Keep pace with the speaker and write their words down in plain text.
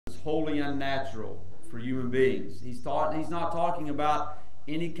wholly unnatural for human beings. He's not talking about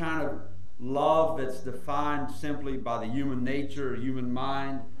any kind of love that's defined simply by the human nature or human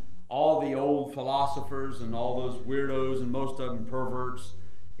mind. All the old philosophers and all those weirdos, and most of them perverts,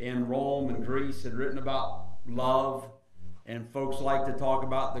 in Rome and Greece had written about love. And folks like to talk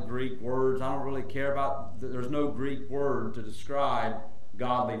about the Greek words. I don't really care about, there's no Greek word to describe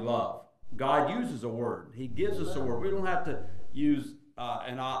godly love. God uses a word. He gives us a word. We don't have to use,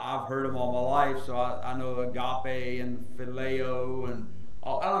 I've heard them all my life, so I know agape and phileo, and I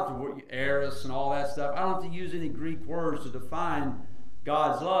don't have to, eros and all that stuff. I don't have to use any Greek words to define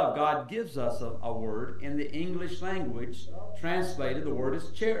God's love. God gives us a word. In the English language, translated, the word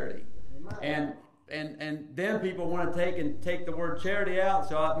is charity. And then people want to take the word charity out,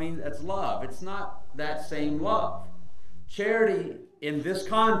 so I mean that's love. It's not that same love. Charity, in this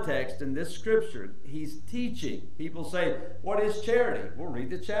context, in this scripture, he's teaching. People say, what is charity? We'll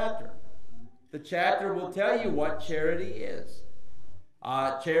read the chapter. The chapter will tell you what charity is.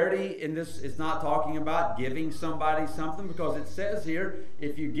 Charity in this is not talking about giving somebody something, because it says here,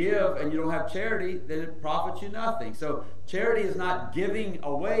 if you give and you don't have charity, then it profits you nothing. So charity is not giving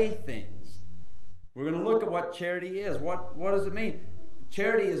away things. We're going to look at what charity is. What does it mean?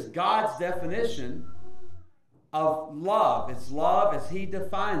 Charity is God's definition of love. It's love as he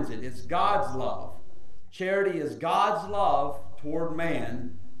defines it. It's God's love. Charity is God's love toward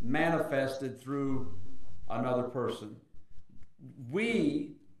man manifested through another person.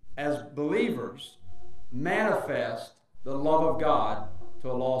 We, as believers, manifest the love of God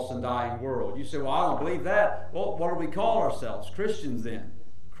to a lost and dying world. You say, well, I don't believe that. Well, what do we call ourselves? Christians then.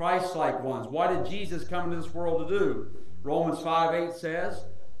 Christ-like ones. What did Jesus come into this world to do? Romans 5:8 says,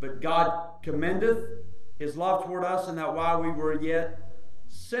 but God commendeth his love toward us, and that while we were yet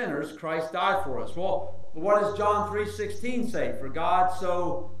sinners, Christ died for us. Well, what does John 3:16 say? For God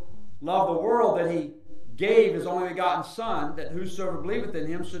so loved the world that he gave his only begotten Son, that whosoever believeth in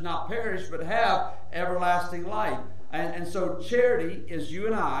him should not perish, but have everlasting life. And so charity is you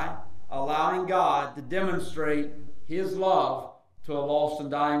and I allowing God to demonstrate his love to a lost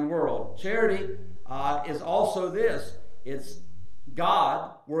and dying world. Charity is also this. It's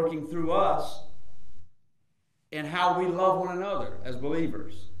God working through us in how we love one another as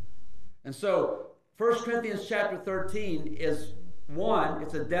believers. And so 1 Corinthians chapter 13 is one,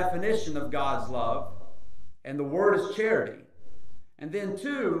 it's a definition of God's love, and the word is charity. And then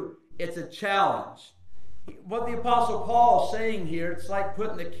two, it's a challenge. What the Apostle Paul is saying here, it's like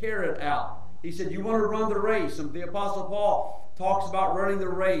putting the carrot out. He said, you want to run the race. And the Apostle Paul talks about running the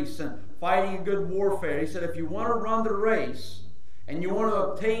race and fighting a good warfare. He said, if you want to run the race and you want to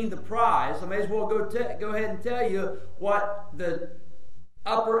obtain the prize, I may as well go ahead and tell you what the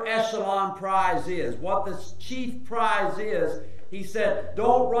upper echelon prize is, what the chief prize is. He said,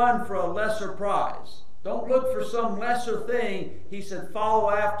 don't run for a lesser prize. Don't look for some lesser thing. He said, follow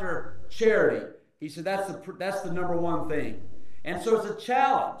after charity. He said, that's the number one thing. And so it's a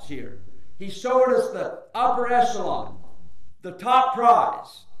challenge here. He showed us the upper echelon, the top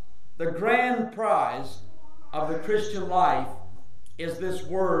prize, the grand prize of the Christian life is this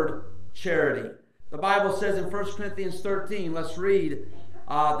word charity. The Bible says in 1 Corinthians 13, let's read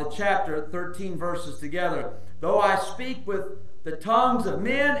the chapter, 13 verses together. Though I speak with the tongues of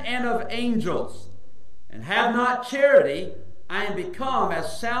men and of angels, and have not charity, I am become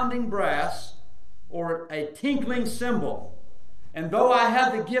as sounding brass or a tinkling cymbal. And though I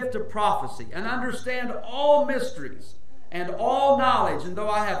have the gift of prophecy and understand all mysteries and all knowledge, and though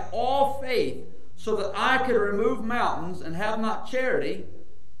I have all faith so that I could remove mountains and have not charity,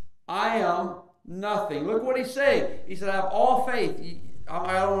 I am nothing. Look what he's saying. He said, I have all faith.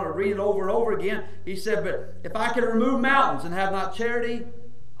 I don't want to read it over and over again. He said, but if I could remove mountains and have not charity,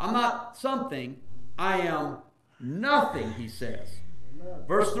 I'm not something. I am nothing, he says.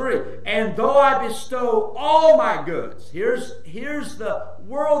 Verse 3, and though I bestow all my goods, here's the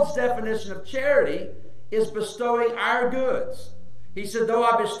world's definition of charity, is bestowing our goods. He said, though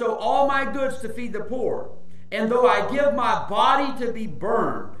I bestow all my goods to feed the poor, and though I give my body to be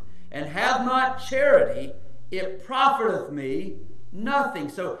burned, and have not charity, it profiteth me nothing.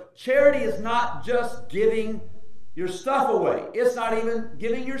 So charity is not just giving your stuff away. It's not even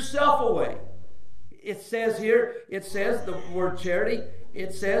giving yourself away. It says here, the word charity,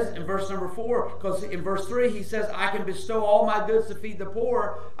 it says in verse number 4, because in verse 3 he says, I can bestow all my goods to feed the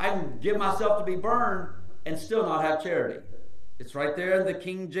poor, I can give myself to be burned and still not have charity. It's right there in the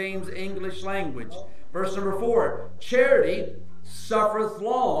King James English language. Verse number 4, charity suffereth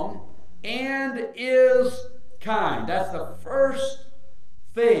long and is kind. That's the first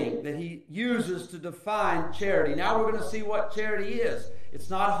thing that he uses to define charity. Now we're going to see what charity is. It's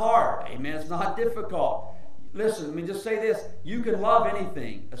not hard. Amen. It's not difficult. Listen, let me just say this. You can love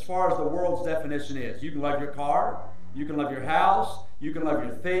anything as far as the world's definition is. You can love your car. You can love your house. You can love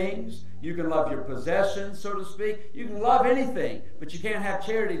your things. You can love your possessions, so to speak. You can love anything, but you can't have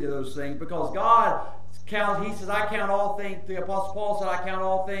charity to those things because God counts, he says, I count all things, the Apostle Paul said, I count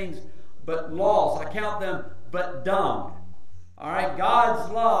all things but loss. I count them but dung. All right?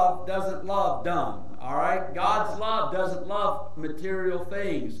 God's love doesn't love dung. All right? God's love doesn't love material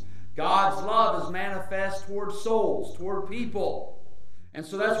things. God's love is manifest toward souls, toward people. And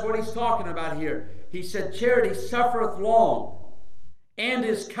so that's what he's talking about here. He said, charity suffereth long and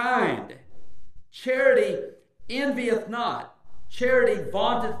is kind. Charity envieth not. Charity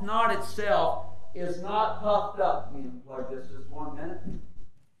vaunteth not itself, is not puffed up. Let me unplug this just 1 minute.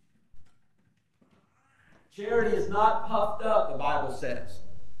 Charity is not puffed up, the Bible says.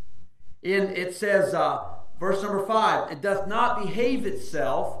 It says, verse number 5, it doth not behave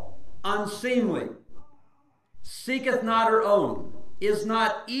itself unseemly, seeketh not her own, is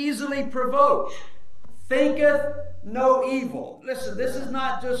not easily provoked, thinketh no evil. Listen, this is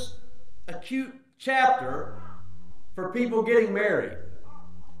not just a cute chapter for people getting married.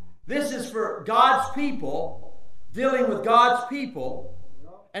 This is for God's people dealing with God's people,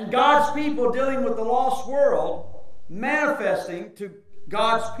 and God's people dealing with the lost world, manifesting to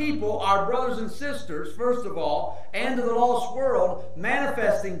God's people, our brothers and sisters, first of all, and to the lost world,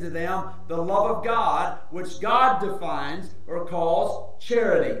 manifesting to them the love of God, which God defines or calls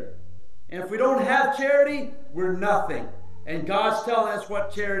charity. And if we don't have charity, we're nothing. And God's telling us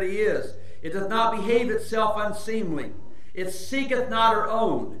what charity is. It doth not behave itself unseemly. It seeketh not her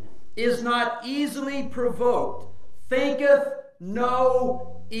own, is not easily provoked, thinketh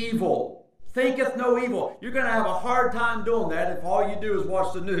no evil. Thinketh no evil. You're going to have a hard time doing that if all you do is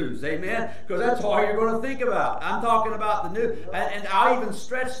watch the news. Amen? Because that's all you're going to think about. I'm talking about the news. And I even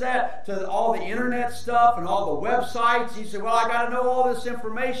stretch that to all the internet stuff and all the websites. You say, well, I got to know all this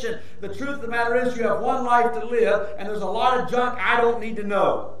information. The truth of the matter is you have one life to live, and there's a lot of junk I don't need to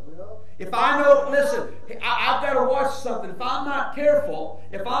know. If I know, listen, I've got to watch something. If I'm not careful,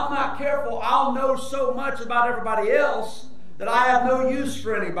 I'll know so much about everybody else that I have no use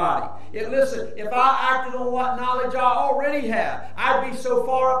for anybody. Listen, if I acted on what knowledge I already have, I'd be so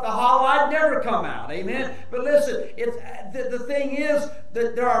far up the hollow I'd never come out. Amen? But listen, the thing is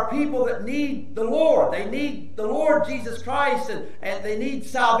that there are people that need the Lord. They need the Lord Jesus Christ, and they need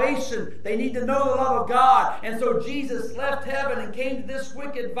salvation. They need to know the love of God. And so Jesus left heaven and came to this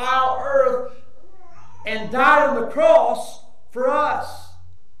wicked, vile earth and died on the cross for us.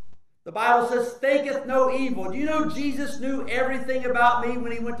 The Bible says, thinketh no evil. Do you know Jesus knew everything about me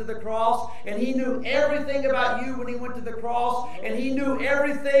when he went to the cross? And he knew everything about you when he went to the cross. And he knew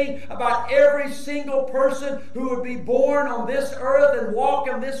everything about every single person who would be born on this earth and walk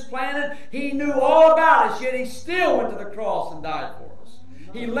on this planet. He knew all about us, yet he still went to the cross and died for us.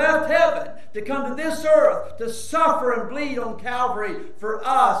 He left heaven to come to this earth to suffer and bleed on Calvary for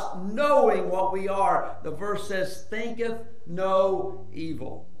us, knowing what we are. The verse says, thinketh no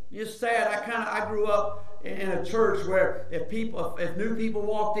evil. It's sad. I grew up in a church where if new people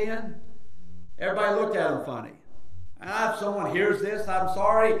walked in, everybody looked at them funny. And if someone hears this, I'm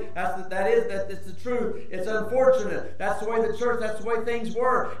sorry. That's the truth. It's unfortunate. That's the way the church, that's the way things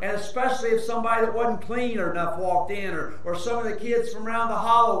were. And especially if somebody that wasn't clean enough walked in, or some of the kids from around the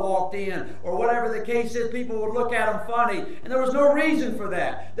hollow walked in, or whatever the case is, people would look at them funny. And there was no reason for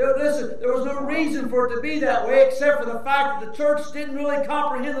that. There was no reason for it to be that way except for the fact that the church didn't really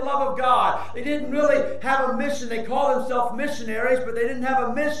comprehend the love of God. They didn't really have a mission. They called themselves missionaries, but they didn't have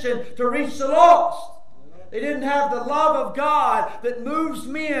a mission to reach the lost. They didn't have the love of God that moves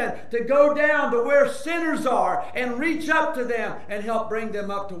men to go down to where sinners are and reach up to them and help bring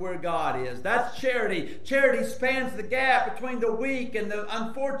them up to where God is. That's charity. Charity spans the gap between the weak and the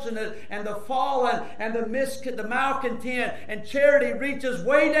unfortunate and the fallen and the malcontent. And charity reaches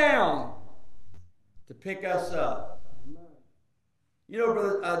way down to pick us up. You know,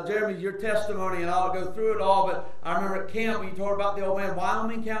 Brother Jeremy, your testimony, and I'll go through it all, but I remember at camp when you told about the old man,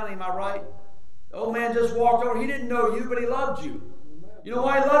 Wyoming County, am I right? The old man just walked over. He didn't know you, but he loved you. You know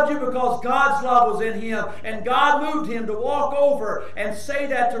why he loved you? Because God's love was in him. And God moved him to walk over and say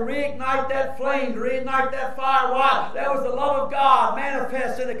that, to reignite that flame, to reignite that fire. Why? That was the love of God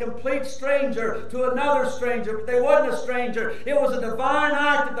manifested, a complete stranger to another stranger. But they wasn't a stranger. It was a divine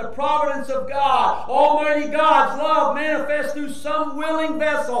act of the providence of God. Almighty God's love manifests through some willing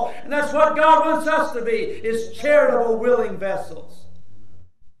vessel. And that's what God wants us to be, is charitable, willing vessels.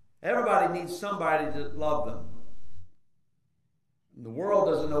 Everybody needs somebody to love them. The world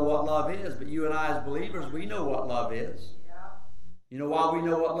doesn't know what love is, but you and I as believers, we know what love is. You know why we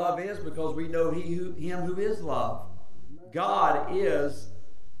know what love is? Because we know Him who is love. God is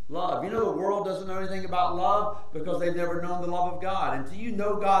love. You know the world doesn't know anything about love because they've never known the love of God. Until you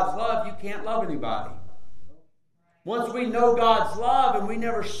know God's love, you can't love anybody. Once we know God's love and we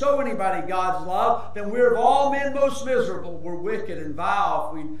never show anybody God's love, then we're of all men most miserable. We're wicked and vile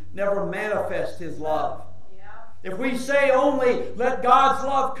if we never manifest His love. If we say only, let God's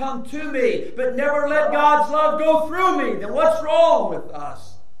love come to me, but never let God's love go through me, then what's wrong with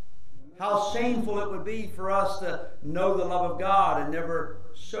us? How shameful it would be for us to know the love of God and never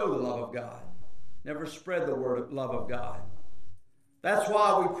show the love of God. Never spread the word of love of God. That's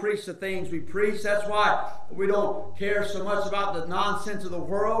why we preach the things we preach. That's why we don't care so much about the nonsense of the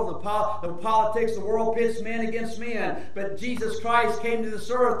world, the politics. The world pits men against men. But Jesus Christ came to this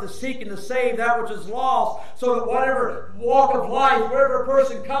earth to seek and to save that which is lost, so that whatever walk of life, wherever a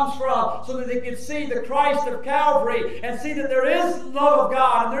person comes from, so that they can see the Christ of Calvary and see that there is love of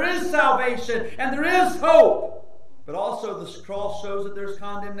God and there is salvation and there is hope. But also the cross shows that there's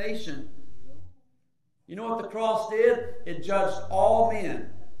condemnation. You know what the cross did? It judged all men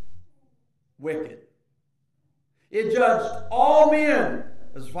wicked. It judged all men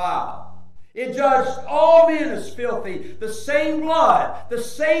as vile. It judged all men as filthy. The same blood, the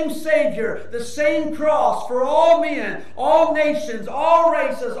same Savior, the same cross for all men, all nations, all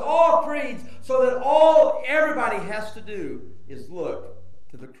races, all creeds, so that everybody has to do is look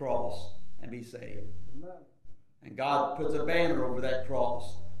to the cross and be saved. And God puts a banner over that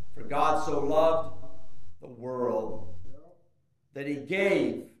cross. For God so loved the world that He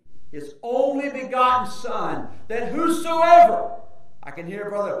gave His only begotten Son, that whosoever, I can hear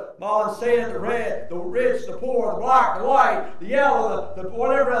Brother Mullins saying the red, the rich, the poor, the black, the white, the yellow, the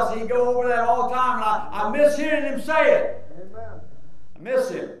whatever else. He can go over that all the time, and I miss hearing him say it. Amen. I miss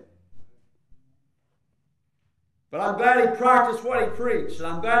him. But I'm glad he practiced what he preached, and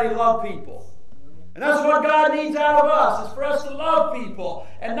I'm glad he loved people. And that's what God needs out of us, is for us to love people.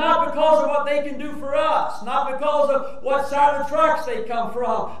 And not because of what they can do for us. Not because of what side of the tracks they come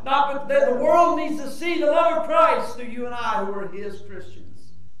from. Not that the world needs to see the love of Christ through you and I who are His Christians.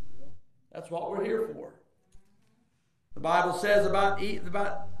 That's what we're here for. The Bible says about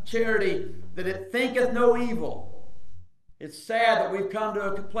charity that it thinketh no evil. It's sad that we've come to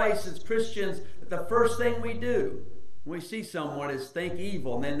a place as Christians that the first thing we do when we see someone is think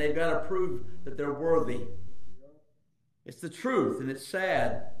evil, and then they've got to prove that they're worthy. It's the truth, and it's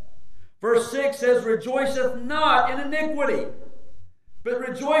sad. Verse 6 says, rejoiceth not in iniquity, but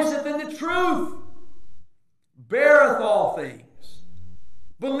rejoiceth in the truth. Beareth all things,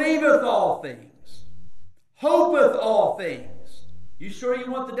 believeth all things, hopeth all things. You sure you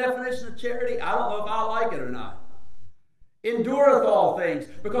want the definition of charity? I don't know if I like it or not. Endureth all things.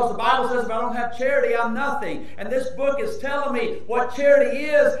 Because the Bible says if I don't have charity, I'm nothing. And this book is telling me what charity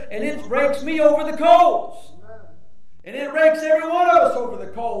is, and it rakes me over the coals. And it rakes every one of us over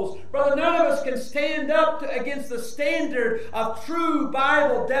the coals. Brother, none of us can stand up against the standard of true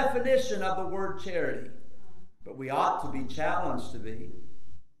Bible definition of the word charity. But we ought to be challenged to be.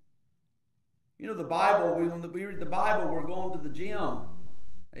 You know, the Bible, when we read the Bible, we're going to the gym.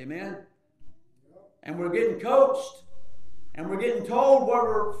 Amen? And we're getting coached. And we're getting told what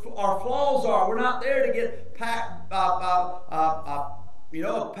our flaws are. We're not there to get a pat on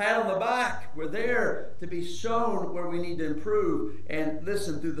the back. We're there to be shown where we need to improve. And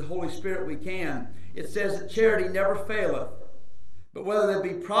listen, through the Holy Spirit we can. It says that charity never faileth. But whether there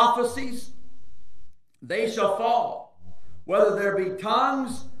be prophecies, they shall fall. Whether there be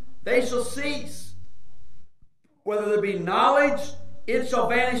tongues, they shall cease. Whether there be knowledge, it shall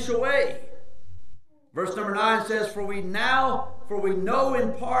vanish away. Verse number 9 says, For we know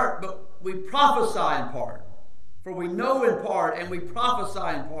in part, but we prophesy in part. For we know in part, and we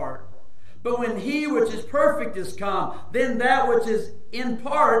prophesy in part. But when He which is perfect is come, then that which is in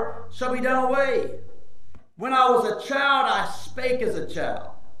part shall be done away. When I was a child, I spake as a child.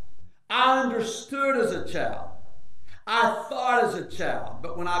 I understood as a child. I thought as a child.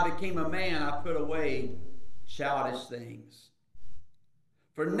 But when I became a man, I put away childish things.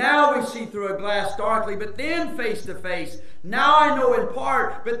 For now we see through a glass darkly, but then face to face. Now I know in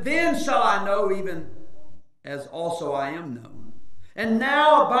part, but then shall I know even as also I am known. And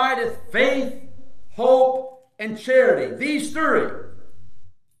now abideth faith, hope, and charity. These three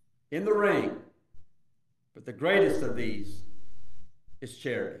in the ring. But the greatest of these is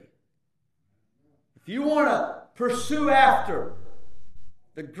charity. If you want to pursue after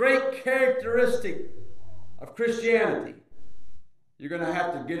the great characteristic of Christianity, you're going to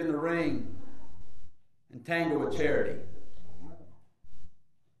have to get in the ring and tangle with charity.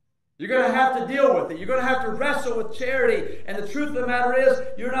 You're going to have to deal with it. You're going to have to wrestle with charity. And the truth of the matter is,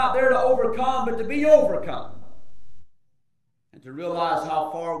 you're not there to overcome, but to be overcome. And to realize how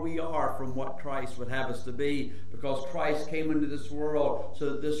far we are from what Christ would have us to be, because Christ came into this world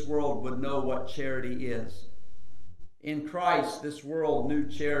so that this world would know what charity is. In Christ, this world knew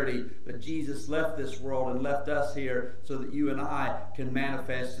charity, but Jesus left this world and left us here so that you and I can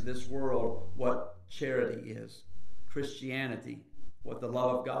manifest to this world what charity is, Christianity, what the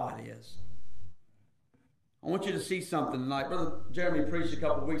love of God is. I want you to see something tonight. Brother Jeremy preached a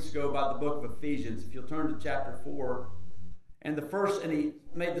couple of weeks ago about the book of Ephesians. If you'll turn to chapter 4, and he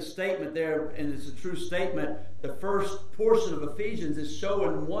made the statement there, and it's a true statement. The first portion of Ephesians is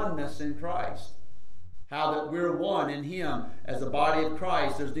showing oneness in Christ. How that we're one in Him as the body of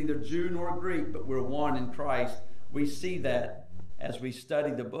Christ. There's neither Jew nor Greek, but we're one in Christ. We see that as we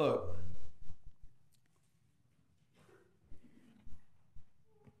study the book.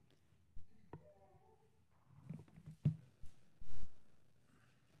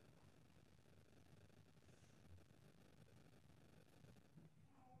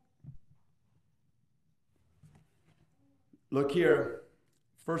 Look here.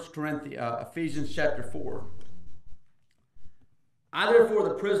 Ephesians chapter 4. I therefore,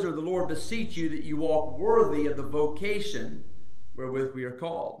 the prisoner of the Lord, beseech you that you walk worthy of the vocation wherewith we are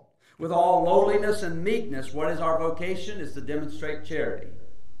called, with all lowliness and meekness. What is our vocation? Is to demonstrate charity.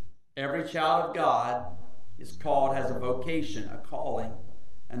 Every child of God is called, has a vocation, a calling,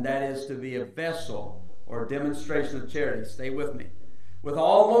 and that is to be a vessel or a demonstration of charity. Stay with me. With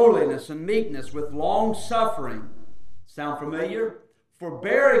all lowliness and meekness, with long suffering. Sound familiar?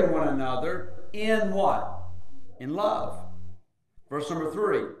 Forbearing one another in what? In love. Verse number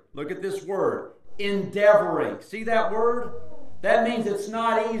 3. Look at this word. Endeavoring. See that word? That means it's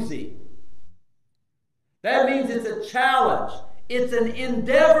not easy. That means it's a challenge. It's an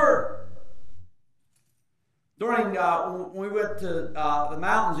endeavor. During when we went to the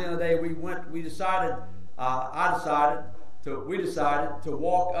mountains the other day, we decided to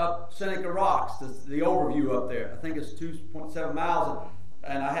walk up Seneca Rocks, the overview up there. I think it's 2.7 miles.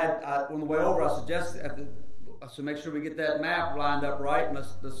 And on the way over, I suggested, I said, make sure we get that map lined up right, and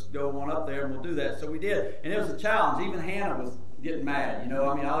let's go on up there, and we'll do that. So we did. And it was a challenge. Even Hannah was getting mad.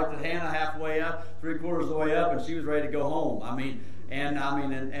 I looked at Hannah halfway up, 3/4 of the way up, and she was ready to go home. And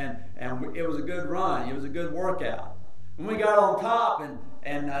it was a good run. It was a good workout. When we got on top,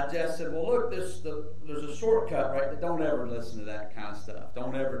 and Jess said, well, look, there's a shortcut right there. Don't ever listen to that kind of stuff.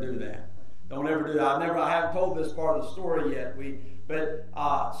 Don't ever do that. Don't ever do that. I haven't told this part of the story yet.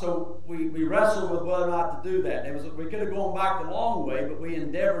 So we wrestled with whether or not to do that. We could have gone back the long way, but we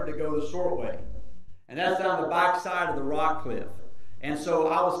endeavored to go the short way. And that's down the back side of the rock cliff. And so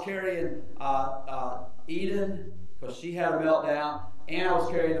I was carrying Eden, because she had a meltdown, and I was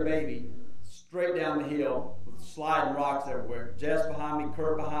carrying the baby straight down the hill with sliding rocks everywhere. Jess behind me,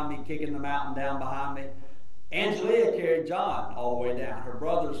 Kurt behind me, kicking the mountain down behind me. Angelia carried John all the way down. Her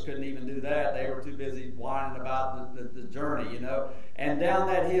brothers couldn't even do that. They were too busy whining about the journey, And down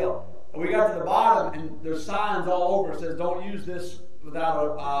that hill, we got to the bottom, and there's signs all over. It says, don't use this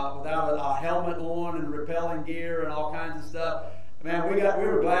without a helmet on and repelling gear and all kinds of stuff. Man, we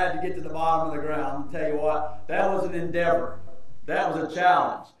were glad to get to the bottom of the ground. I'm going to tell you what, that was an endeavor. That was a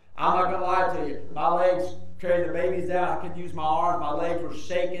challenge. I'm not going to lie to you. My legs carried the babies down. I could use my arms. My legs were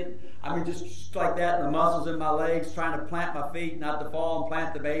shaking. Just like that, and the muscles in my legs, trying to plant my feet, not to fall and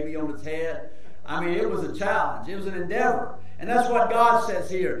plant the baby on its head. It was a challenge. It was an endeavor. And that's what God says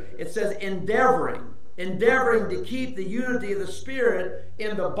here. It says endeavoring to keep the unity of the Spirit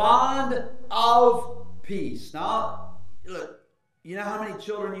in the bond of peace. Now, look, you know how many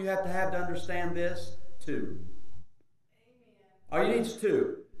children you have to understand this? 2. All you need is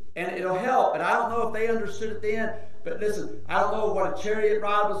 2. And it'll help. And I don't know if they understood it then, but listen, I don't know what a chariot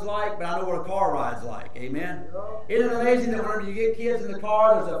ride was like, but I know what a car ride's like. Amen? Isn't it amazing that whenever you get kids in the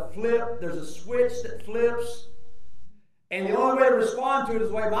car, there's a switch that flips, and the only way to respond to it is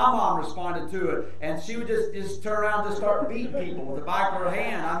the way my mom responded to it. And she would just turn around and just start beating people with the back of her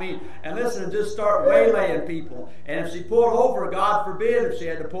hand. And listen, and just start waylaying people. And if she pulled over, God forbid if she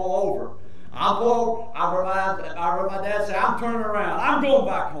had to pull over. I heard my dad say, I'm turning around. I'm going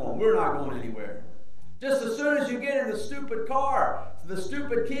back home. We're not going anywhere. Just as soon as you get in the stupid car, the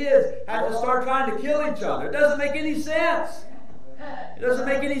stupid kids have to start trying to kill each other. It doesn't make any sense. It doesn't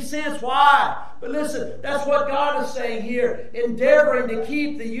make any sense. Why? But listen, that's what God is saying here. Endeavoring to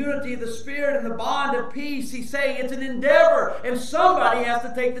keep the unity of the Spirit and the bond of peace. He's saying it's an endeavor, and somebody has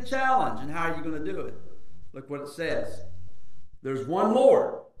to take the challenge. And how are you going to do it? Look what it says. There's one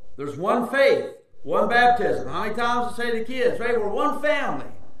Lord. There's one faith, one baptism. How many times I say to kids, right? We're one family.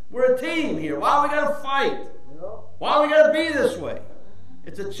 We're a team here. Why we got to fight? Why we got to be this way?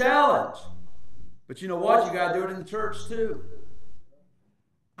 It's a challenge. But you know what? You got to do it in the church too.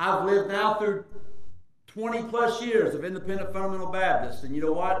 I've lived now through 20 plus years of independent fundamental Baptist, and you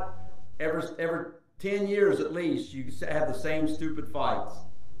know what? Every 10 years at least, you have the same stupid fights.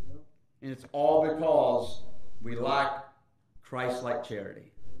 And it's all because we lack Christ-like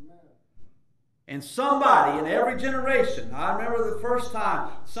charity. And somebody in every generation, I remember the first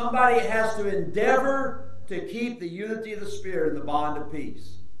time, somebody has to endeavor to keep the unity of the Spirit in the bond of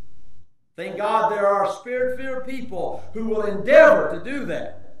peace. Thank God there are Spirit-filled people who will endeavor to do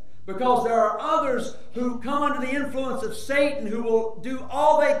that. Because there are others who come under the influence of Satan who will do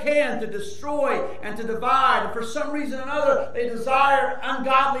all they can to destroy and to divide. And for some reason or another, they desire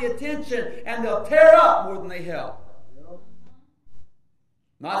ungodly attention and they'll tear up more than they help.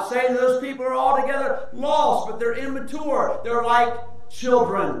 Not saying those people are altogether lost, but they're immature. They're like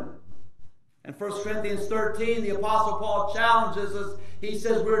children. In 1 Corinthians 13, the Apostle Paul challenges us. He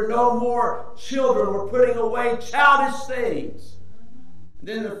says, we're no more children. We're putting away childish things.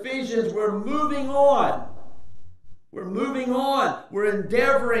 Then in Ephesians, we're moving on. We're moving on. We're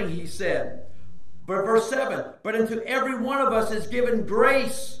endeavoring, he said. But verse 7, but unto every one of us is given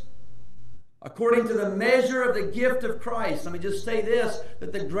grace according to the measure of the gift of Christ. Let me just say this,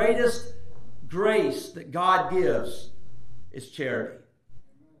 that the greatest grace that God gives is charity.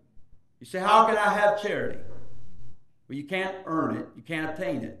 You say, how can I have charity? Well, you can't earn it. You can't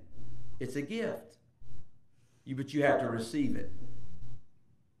obtain it. It's a gift. But you have to receive it.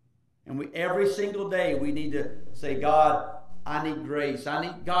 And every single day we need to say, God, I need grace.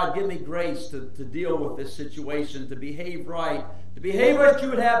 God, give me grace to deal with this situation, to behave right, to behave as you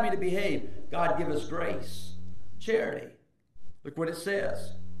would have me to behave. God, give us grace. Charity. Look what it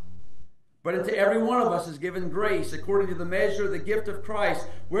says. But unto every one of us is given grace according to the measure of the gift of Christ.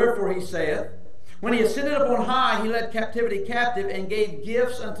 Wherefore he saith, when he ascended up on high, he led captivity captive and gave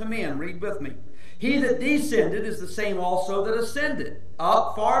gifts unto men. Read with me. He that descended is the same also that ascended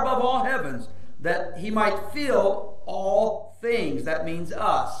up far above all heavens, that he might fill all things. That means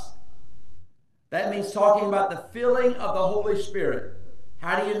us. That means talking about the filling of the Holy Spirit.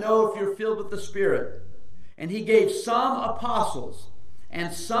 How do you know if you're filled with the Spirit? And he gave some apostles,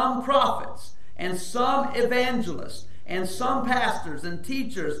 and some prophets, and some evangelists, and some pastors and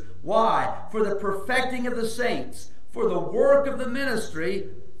teachers. Why? For the perfecting of the saints, for the work of the ministry,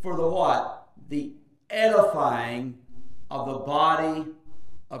 for the what? The edifying of the body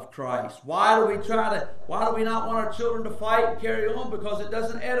of Christ. Why do we not want our children to fight and carry on? Because it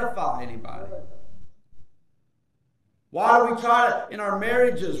doesn't edify anybody. Why do we try to, in our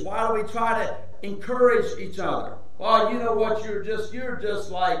marriages, why do we try to encourage each other? Well, you know what, you're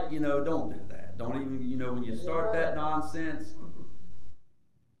just like, don't do that. Don't even, when you start that nonsense.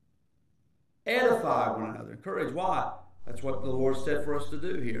 Edify one another. Encourage. Why? That's what the Lord said for us to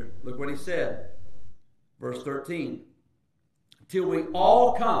do here. Look what he said. Verse 13. Till we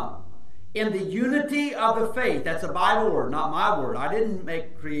all come in the unity of the faith. That's a Bible word, not my word. I didn't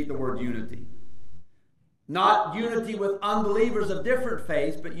create the word unity. Not unity with unbelievers of different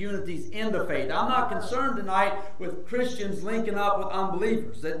faiths, but unities in the faith. I'm not concerned tonight with Christians linking up with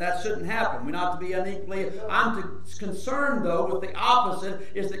unbelievers. That shouldn't happen. We're not to be unequally. I'm concerned, though, with the opposite,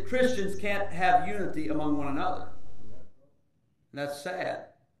 is that Christians can't have unity among one another. And that's sad.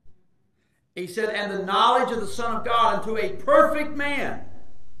 He said, and the knowledge of the Son of God unto a perfect man.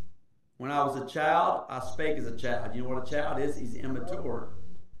 When I was a child, I spake as a child. You know what a child is? He's immature.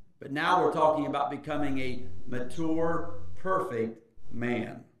 But now we're talking about becoming a mature, perfect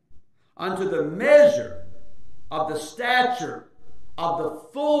man. Unto the measure of the stature of the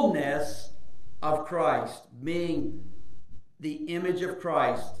fullness of Christ, being the image of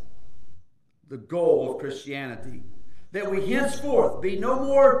Christ, the goal of Christianity. That we henceforth be no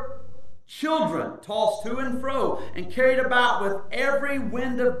more children tossed to and fro and carried about with every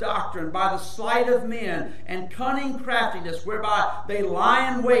wind of doctrine by the sleight of men and cunning craftiness whereby they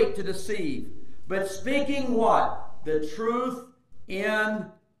lie in wait to deceive. But speaking what? The truth in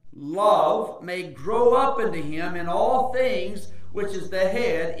love may grow up into him in all things, which is the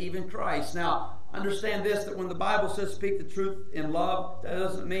head, even Christ. Now, understand this, that when the Bible says speak the truth in love, that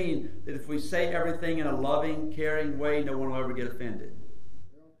doesn't mean that if we say everything in a loving, caring way, no one will ever get offended.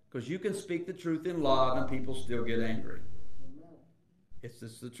 Because you can speak the truth in love and people still get angry. It's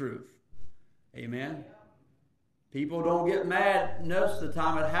just the truth. Amen? People don't get mad most of the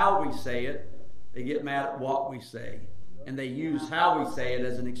time at how we say it. They get mad at what we say. And they use how we say it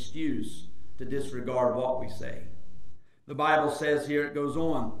as an excuse to disregard what we say. The Bible says here, it goes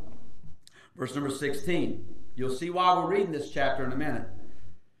on. Verse number 16. You'll see why we're reading this chapter in a minute.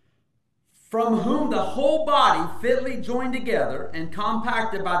 from whom the whole body fitly joined together and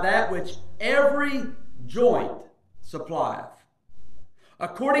compacted by that which every joint supplieth,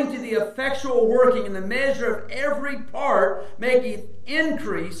 according to the effectual working in the measure of every part, maketh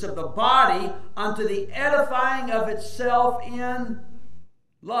increase of the body unto the edifying of itself in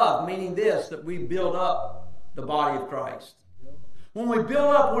love. Meaning this, that we build up the body of Christ. When we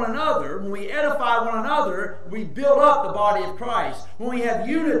build up one another, when we edify one another, we build up the body of Christ. When we have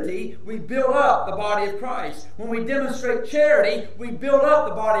unity, we build up the body of Christ. When we demonstrate charity, we build up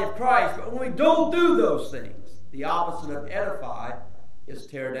the body of Christ. But when we don't do those things, the opposite of edify is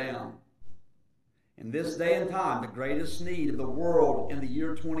tear down. In this day and time, the greatest need of the world in the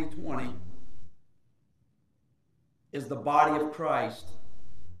year 2020 is the body of Christ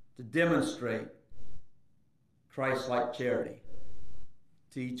to demonstrate Christ-like charity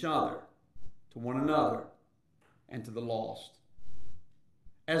to each other, to one another, and to the lost.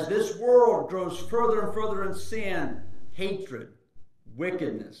 As this world grows further and further in sin, hatred,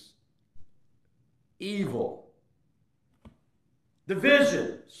 wickedness, evil,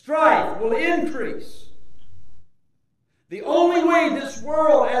 division, strife will increase. The only way this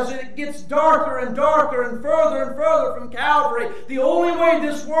world, as it gets darker and darker and further from Calvary, the only way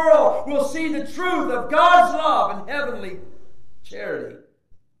this world will see the truth of God's love and heavenly charity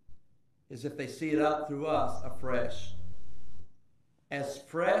is if they see it up through us afresh. As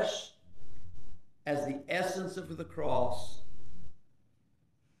fresh as the essence of the cross.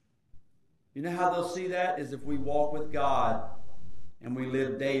 You know how they'll see that? Is if we walk with God and we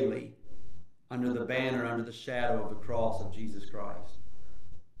live daily under the banner, under the shadow of the cross of Jesus Christ.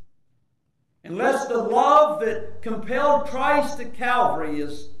 Unless the love that compelled Christ to Calvary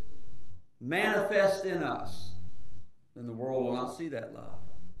is manifest in us, then the world will not see that love.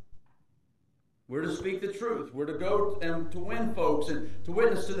 We're to speak the truth. We're to go and to win folks and to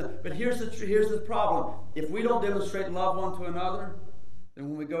witness to them. But here's the problem. If we don't demonstrate love one to another, then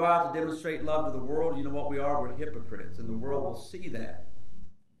when we go out to demonstrate love to the world, you know what we are? We're hypocrites, and the world will see that.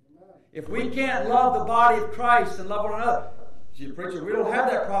 If we can't love the body of Christ and love one another, preacher, we don't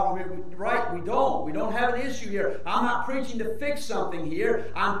have that problem here. Right, we don't. We don't have an issue here. I'm not preaching to fix something here.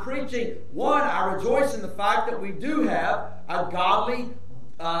 I'm preaching, one, I rejoice in the fact that we do have a godly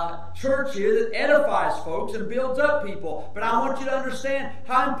church here that edifies folks and builds up people. But I want you to understand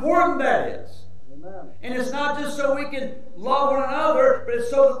how important that is. Amen. And it's not just so we can love one another, but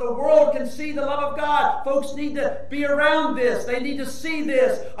it's so that the world can see the love of God. Folks need to be around this. They need to see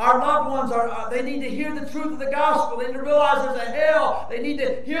this. Our loved ones, they need to hear the truth of the gospel. They need to realize there's a hell. They need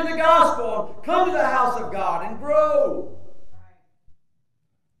to hear the gospel and come to the house of God and grow.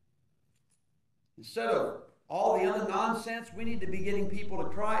 Instead of all the other nonsense, we need to be getting people to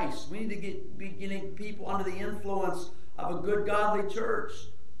Christ. We need to be getting people under the influence of a good, godly church.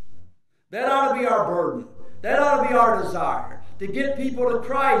 That ought to be our burden. That ought to be our desire. To get people to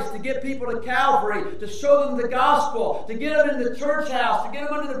Christ, to get people to Calvary, to show them the gospel, to get them in the church house, to get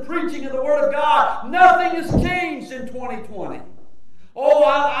them under the preaching of the Word of God. Nothing has changed in 2020. Oh,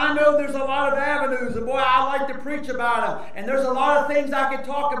 I know there's a lot of avenues, and boy, I like to preach about them. And there's a lot of things I could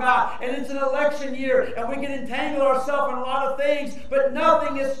talk about. And it's an election year, and we can entangle ourselves in a lot of things. But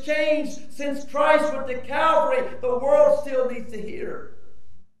nothing has changed since Christ went to Calvary. The world still needs to hear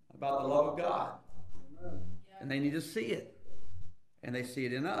about the love of God. And they need to see it. And they see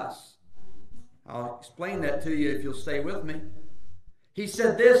it in us. I'll explain that to you if you'll stay with me. He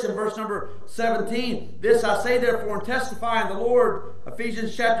said this in verse number 17. This I say therefore and testify in the Lord,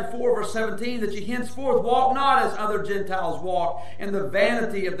 Ephesians chapter 4 verse 17, that ye henceforth walk not as other Gentiles walk in the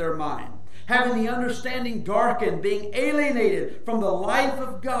vanity of their mind, having the understanding darkened, being alienated from the life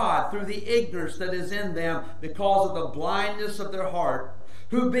of God through the ignorance that is in them because of the blindness of their heart,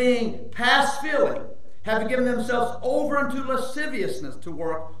 who being past feeling have given themselves over unto lasciviousness to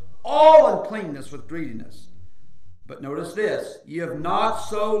work all uncleanness with greediness. But notice this, ye have not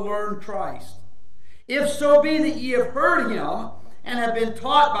so learned Christ. If so be that ye have heard him and have been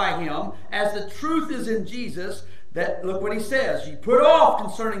taught by him, as the truth is in Jesus, that, look what he says, ye put off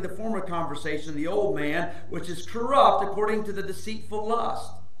concerning the former conversation the old man, which is corrupt according to the deceitful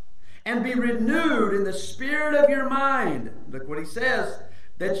lust, and be renewed in the spirit of your mind. Look what he says,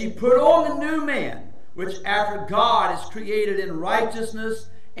 that ye put on the new man, which after God is created in righteousness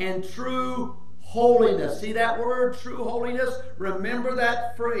and true holiness. See that word, true holiness? Remember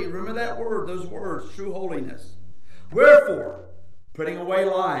that phrase, remember that word, those words, true holiness. Wherefore, putting away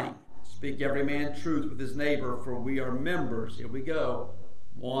lying, speak every man truth with his neighbor, for we are members, here we go,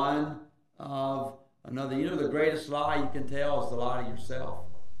 one of another. You know the greatest lie you can tell is the lie to yourself.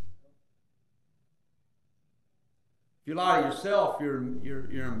 If you lie to yourself, you're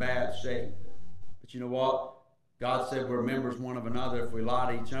in bad shape. But you know what? God said we're members one of another. If we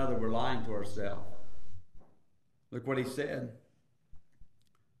lie to each other, we're lying to ourselves. Look what he said.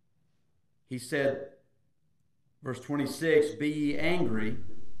 He said, verse 26, be ye angry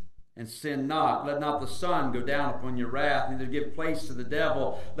and sin not. Let not the sun go down upon your wrath, neither give place to the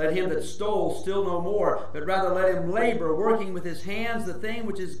devil. Let him that stole steal no more, but rather let him labor, working with his hands the thing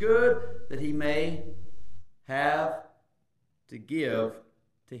which is good, that he may have to give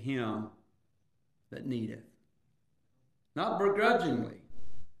to him that needeth. Not begrudgingly,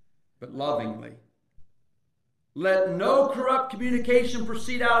 but lovingly. Let no corrupt communication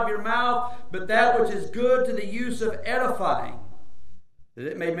proceed out of your mouth, but that which is good to the use of edifying, that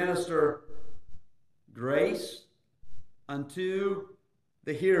it may minister grace unto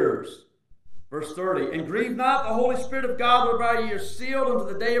the hearers. Verse 30, and grieve not the Holy Spirit of God, whereby ye are sealed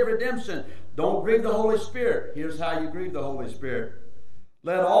unto the day of redemption. Don't grieve the Holy Spirit. Here's how you grieve the Holy Spirit.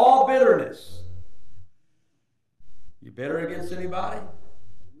 Let all bitterness. You bitter against anybody?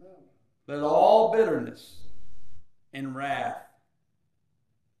 Let all bitterness and wrath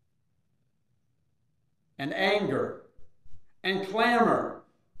and anger and clamor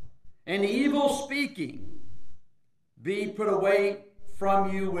and evil speaking be put away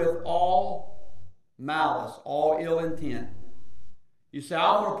from you with all malice, all ill intent. You say,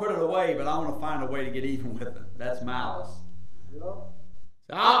 I want to put it away, but I want to find a way to get even with them. That's malice. Yep.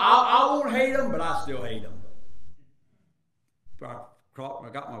 So I won't hate them, but I still hate them. I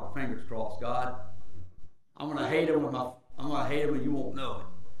got my fingers crossed, God. I'm going to hate them and you won't know it.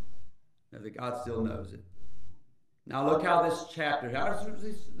 Now that God still knows it. Now look how this chapter,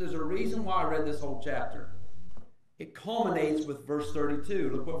 there's a reason why I read this whole chapter. It culminates with verse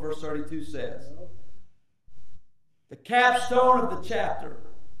 32. Look what verse 32 says. The capstone of the chapter.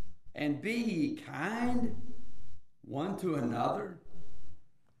 And be ye kind one to another,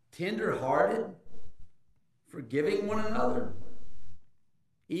 tender-hearted, forgiving one another,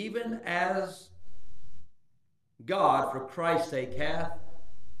 even as God, for Christ's sake, hath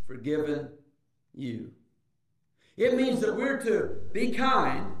forgiven you. It means that we're to be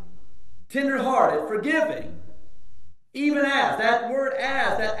kind, tender-hearted, forgiving, even as. That word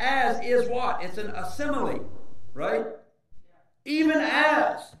as, that as is what? It's a simile, right? Even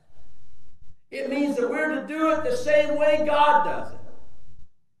as. It means that we're to do it the same way God does it.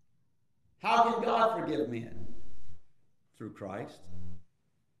 How can God forgive men? Through Christ.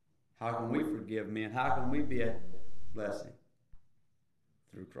 How can we forgive men? How can we be a blessing?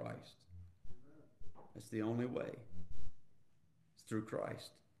 Through Christ. That's the only way. It's through Christ.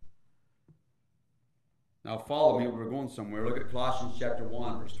 Now follow me. We're going somewhere. Look at Colossians chapter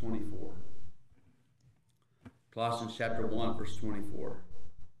 1, verse 24. Colossians chapter 1, verse 24.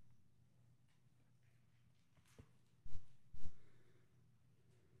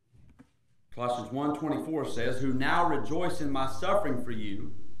 Colossians 1:24 says, who now rejoice in my suffering for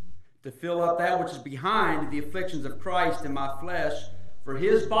you, to fill up that which is behind the afflictions of Christ in my flesh, for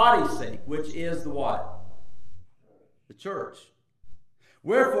his body's sake, which is the what? The church.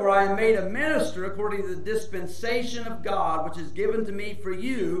 Wherefore I am made a minister according to the dispensation of God, which is given to me for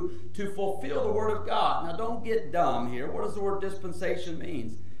you to fulfill the word of God. Now don't get dumb here. What does the word dispensation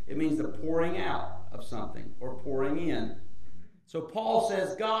mean? It means the pouring out of something or pouring in. So Paul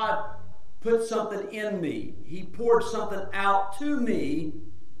says God put something in me. He poured something out to me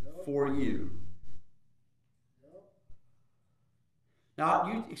for you. Now,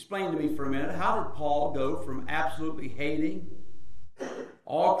 you explain to me for a minute, how did Paul go from absolutely hating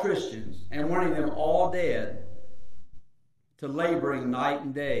all Christians and wanting them all dead to laboring night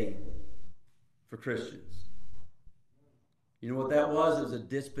and day for Christians? You know what that was? It was a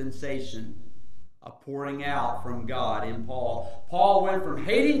dispensation, a pouring out from God in Paul. Paul went from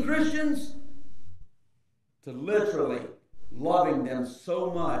hating Christians to literally loving them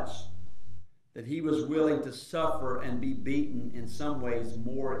so much that he was willing to suffer and be beaten in some ways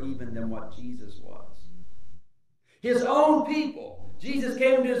more even than what Jesus was. His own people. Jesus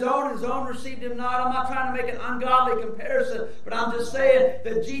came to his own received him not. I'm not trying to make an ungodly comparison, but I'm just saying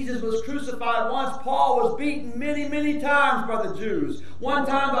that Jesus was crucified once. Paul was beaten many, many times by the Jews. One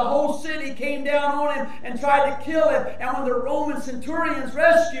time the whole city came down on him and tried to kill him. And when the Roman centurions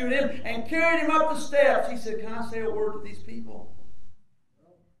rescued him and carried him up the steps, he said, can I say a word to these people?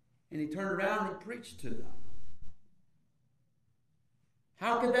 And he turned around and he preached to them.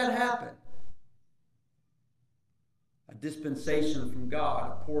 How could that happen? A dispensation from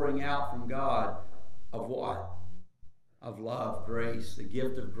God, a pouring out from God of what? Of love, grace, the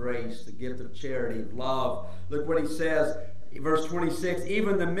gift of grace, the gift of charity, of love. Look what he says. Verse 26,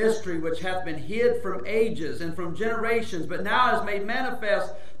 even the mystery which hath been hid from ages and from generations, but now is made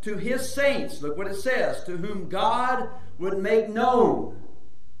manifest to his saints. Look what it says, to whom God would make known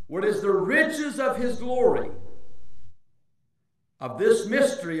what is the riches of his glory, of this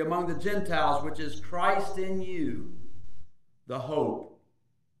mystery among the Gentiles, which is Christ in you, the hope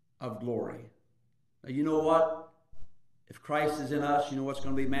of glory. Now, you know what? If Christ is in us, you know what's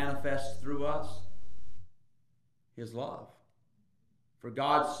going to be manifest through us? His love. For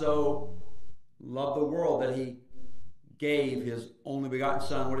God so loved the world that he gave his only begotten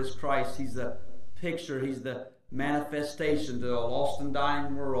Son. What is Christ? He's the picture, he's the manifestation to the lost and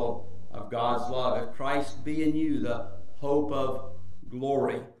dying world of God's love. If Christ be in you, the hope of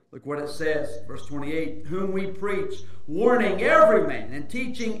glory. Look what it says, verse 28, whom we preach, warning every man and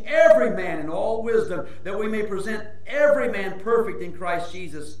teaching every man in all wisdom, that we may present every man perfect in Christ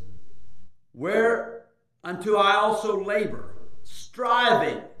Jesus, whereunto I also labor,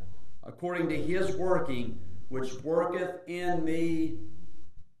 striving according to his working, which worketh in me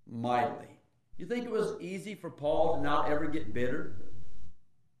mightily. You think it was easy for Paul to not ever get bitter?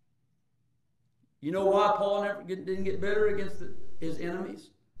 You know why Paul didn't get bitter against his enemies?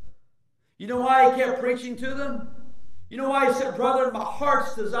 You know why he kept preaching to them? You know why he said, brethren, my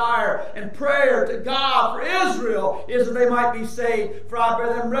heart's desire and prayer to God for Israel is that they might be saved. For I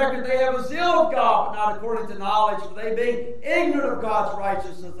bear them record they have a zeal of God, but not according to knowledge. For they, being ignorant of God's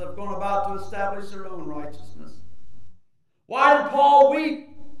righteousness, have gone about to establish their own righteousness. Why did Paul weep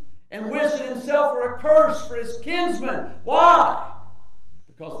and wish that himself were accursed for his kinsmen? Why?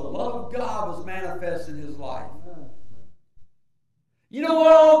 Because the love of God was manifest in his life. You know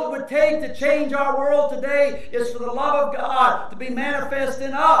what all it would take to change our world today is for the love of God to be manifest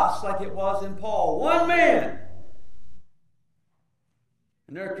in us like it was in Paul. One man.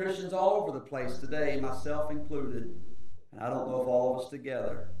 And there are Christians all over the place today, myself included, and I don't know if all of us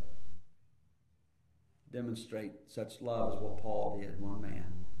together demonstrate such love as what Paul did, one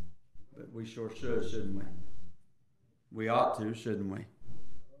man. But we sure should, shouldn't we? We ought to, shouldn't we?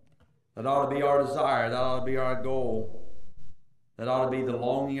 That ought to be our desire. That ought to be our goal. That ought to be the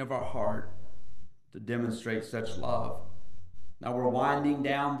longing of our heart to demonstrate such love. Now we're winding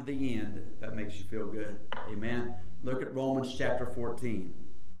down to the end. If that makes you feel good. Amen. Look at Romans chapter 14.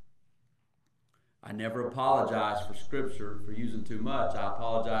 I never apologize for Scripture for using too much. I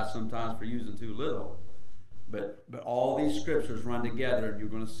apologize sometimes for using too little. But all these Scriptures run together, and you're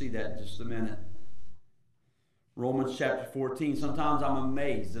going to see that in just a minute. Romans chapter 14. Sometimes I'm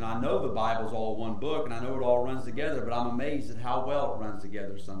amazed, and I know the Bible's all one book, and I know it all runs together, but I'm amazed at how well it runs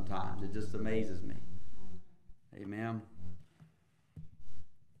together sometimes. It just amazes me. Amen.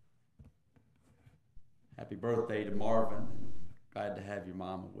 Happy birthday to Marvin. Glad to have your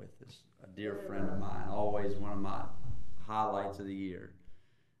mama with us. A dear friend of mine. Always one of my highlights of the year.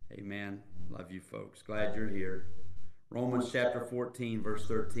 Amen. Love you folks. Glad you're here. Romans chapter 14, verse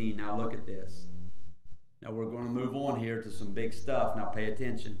 13. Now look at this. Now we're going to move on here to some big stuff. Now pay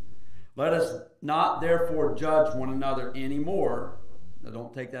attention. Let us not therefore judge one another anymore. Now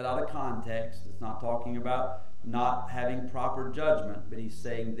don't take that out of context. It's not talking about not having proper judgment, but he's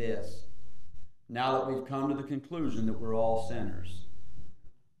saying this. Now that we've come to the conclusion that we're all sinners,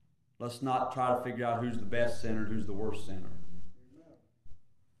 let's not try to figure out who's the best sinner and who's the worst sinner.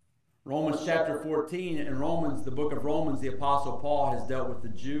 Romans chapter 14, in Romans, the book of Romans, the Apostle Paul has dealt with the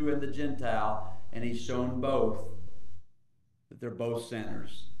Jew and the Gentile, and he's shown both that they're both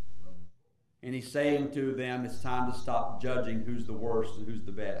sinners. And he's saying to them, it's time to stop judging who's the worst and who's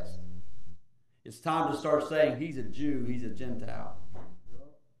the best. It's time to start saying he's a Jew, he's a Gentile.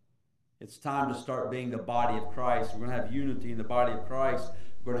 It's time to start being the body of Christ. We're going to have unity in the body of Christ.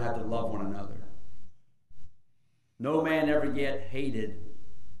 We're going to have to love one another. No man ever yet hated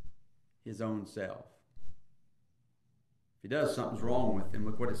his own self. If he does, something's wrong with him.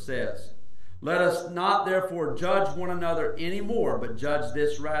 Look what it says. Let us not therefore judge one another anymore, but judge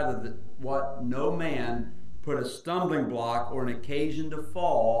this rather, that what no man put a stumbling block or an occasion to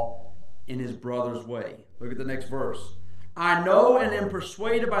fall in his brother's way. Look at the next verse. I know and am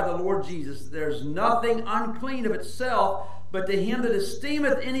persuaded by the Lord Jesus that there's nothing unclean of itself, but to him that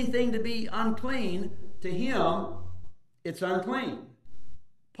esteemeth anything to be unclean, to him it's unclean.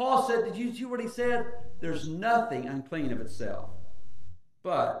 Paul said, did you see what he said? There's nothing unclean of itself.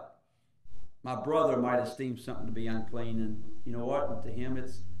 But my brother might esteem something to be unclean, and you know what? And to him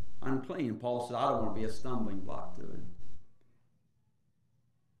it's unclean. Paul said, I don't want to be a stumbling block to it.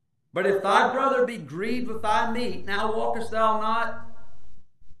 But if thy brother be grieved with thy meat, now walkest thou not,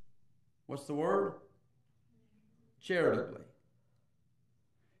 what's the word? Charitably.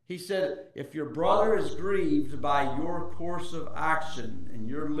 He said, if your brother is grieved by your course of action and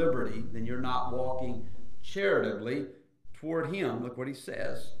your liberty, then you're not walking charitably toward him. Look what he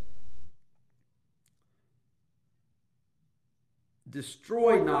says.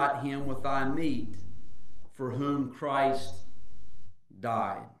 Destroy not him with thy meat, for whom Christ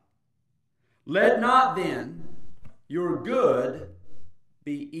died. Let not then your good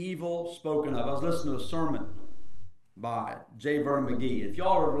be evil spoken of. I was listening to a sermon by J. Vernon McGee. If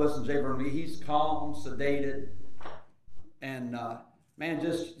y'all ever listen to J. Vernon McGee, he's calm, sedated, and man,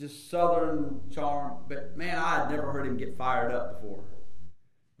 just southern charm. But man, I had never heard him get fired up before.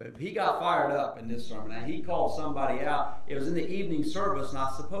 But he got fired up in this sermon. And he called somebody out. It was in the evening service, and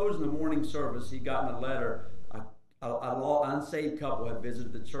I suppose in the morning service he'd gotten a letter. An unsaved couple had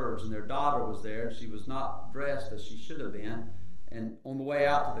visited the church, and their daughter was there, and she was not dressed as she should have been. And on the way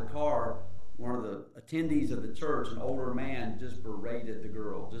out to the car, one of the attendees of the church, an older man, just berated the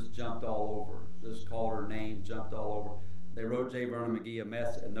girl, just jumped all over, just called her names, jumped all over. They wrote J. Vernon McGee a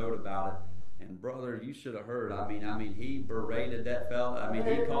note about it. And brother, you should have heard. I mean, he berated that fella. I mean,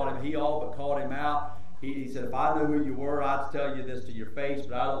 he all but called him out. He said, if I knew who you were, I'd tell you this to your face,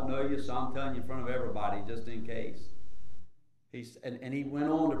 but I don't know you, so I'm telling you in front of everybody, just in case. And he went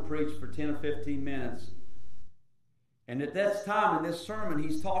on to preach for 10 or 15 minutes. And at that time in this sermon,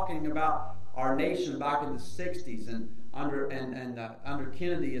 he's talking about our nation back in the 60s and under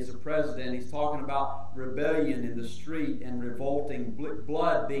Kennedy as a president. He's talking about rebellion in the street and revolting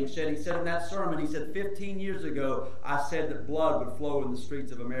blood being shed. He said in that sermon, he said, 15 years ago, I said that blood would flow in the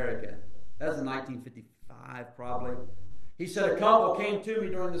streets of America. That was in 1955, probably. He said a couple came to me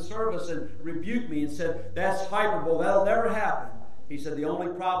during the service and rebuked me and said, that's hyperbole. That'll never happen. He said, the only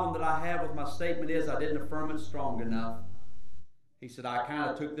problem that I have with my statement is I didn't affirm it strong enough. He said, I kind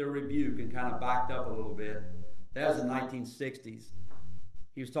of took their rebuke and kind of backed up a little bit. That was in the 1960s.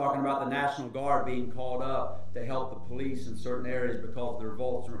 He was talking about the National Guard being called up to help the police in certain areas because of the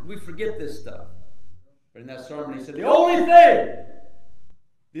revolts. We forget this stuff. But in that sermon, he said, the only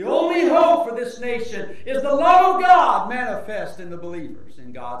hope for this nation is the love of God manifest in the believers,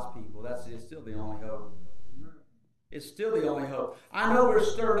 in God's people. It's still the only hope. It's still the only hope. I know we're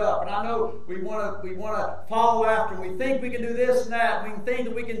stirred up, and I know we want to follow after, and we think we can do this and that, and we think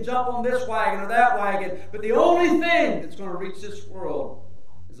that we can jump on this wagon or that wagon, but the only thing that's going to reach this world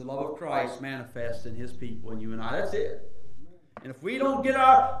is the love of Christ manifest in His people and you and I. That's it. And if we don't get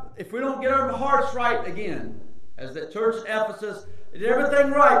our hearts right again, as the church at Ephesus did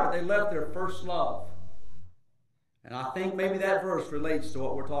everything right, but they left their first love. And I think maybe that verse relates to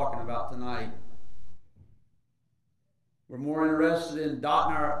what we're talking about tonight. We're more interested in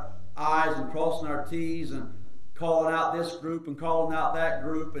dotting our I's and crossing our T's and calling out this group and calling out that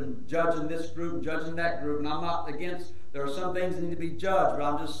group and judging this group and judging that group. And I'm not against, there are some things that need to be judged, but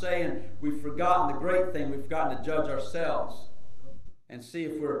I'm just saying we've forgotten the great thing. We've forgotten to judge ourselves and see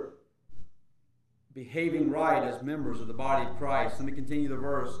if we're behaving right as members of the body of Christ. Let me continue the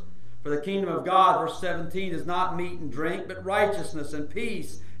verse. For the kingdom of God, verse 17, is not meat and drink, but righteousness and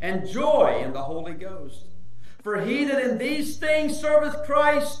peace and joy in the Holy Ghost. For he that in these things serveth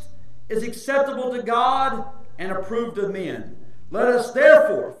Christ is acceptable to God and approved of men. Let us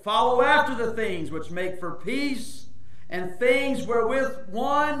therefore follow after the things which make for peace, and things wherewith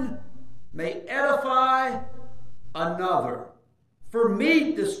one may edify another. For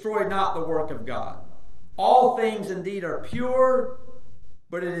meat destroy not the work of God. All things indeed are pure,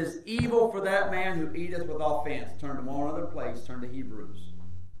 but it is evil for that man who eateth with offense. Turn to one other place. Turn to Hebrews.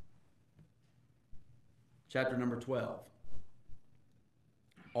 Chapter number 12.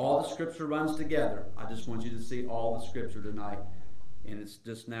 All the Scripture runs together. I just want you to see all the Scripture tonight. And it's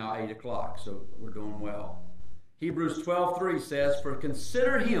just now 8 o'clock, so we're doing well. Hebrews 12:3 says, For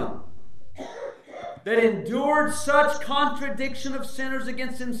consider him that endured such contradiction of sinners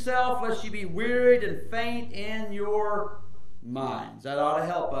against himself, lest ye be wearied and faint in your minds. That ought to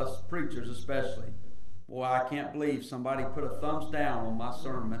help us, preachers especially. Boy, I can't believe somebody put a thumbs down on my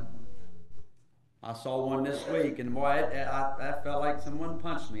sermon. I saw one this week, and boy, I felt like someone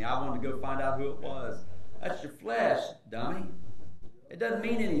punched me. I wanted to go find out who it was. That's your flesh, dummy. It doesn't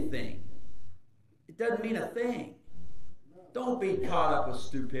mean anything. It doesn't mean a thing. Don't be caught up with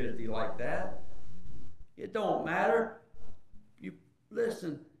stupidity like that. It don't matter. You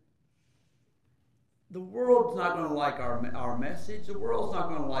listen. The world's not going to like our message. The world's not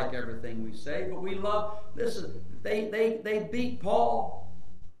going to like everything we say, but we love. Listen, they beat Paul.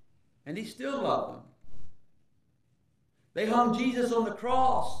 And he still loved them. They hung Jesus on the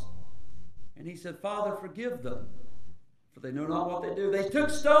cross. And he said, Father, forgive them, for they know not what they do. They took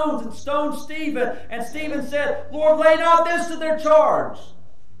stones and stoned Stephen. And Stephen said, Lord, lay not this to their charge.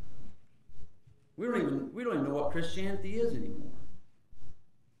 We don't even know what Christianity is anymore.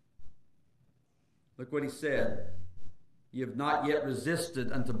 Look what he said. You have not yet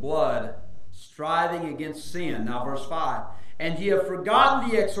resisted unto blood, striving against sin. Now verse 5. And ye have forgotten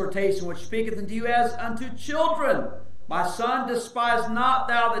the exhortation which speaketh unto you as unto children. My son, despise not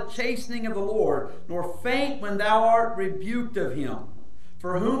thou the chastening of the Lord, nor faint when thou art rebuked of him.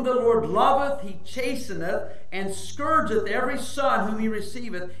 For whom the Lord loveth, he chasteneth, and scourgeth every son whom he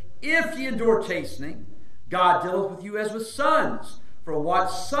receiveth. If ye endure chastening, God dealeth with you as with sons. For what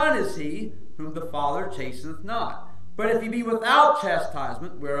son is he whom the Father chasteneth not? But if ye be without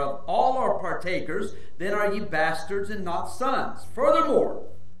chastisement, whereof all are partakers, then are ye bastards and not sons. Furthermore,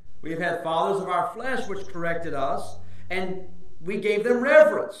 we have had fathers of our flesh which corrected us, and we gave them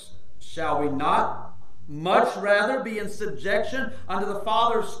reverence. Shall we not much rather be in subjection unto the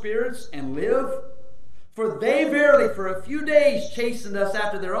Father of spirits and live? For they verily for a few days chastened us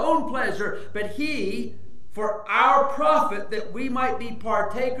after their own pleasure, but he for our profit, that we might be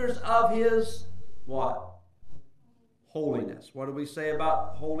partakers of his what? Holiness. What did we say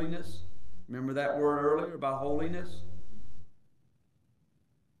about holiness? Remember that word earlier about holiness?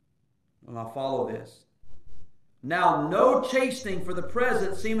 Well, I'll follow this. Now no chastening for the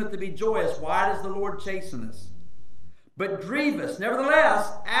present seemeth to be joyous. Why does the Lord chasten us? But grievous. Nevertheless,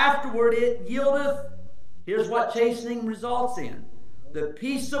 afterward it yieldeth. Here's what chastening results in. The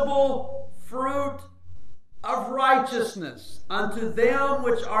peaceable fruit of righteousness unto them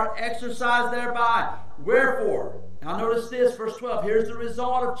which are exercised thereby. Wherefore, now notice this, verse 12. Here's the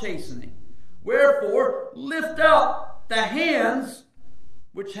result of chastening. Wherefore, lift up the hands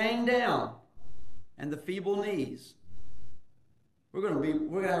which hang down, and the feeble knees. We're going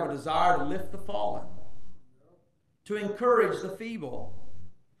to have a desire to lift the fallen, to encourage the feeble.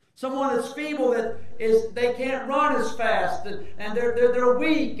 Someone that's feeble, they can't run as fast, and they're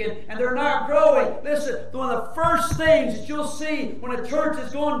weak, and they're not growing. Listen, one of the first things that you'll see when a church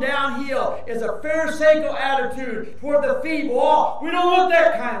is going downhill is a pharisaical attitude toward the feeble. Oh, we don't want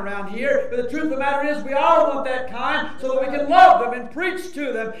that kind around here. But the truth of the matter is, we all want that kind so that we can love them and preach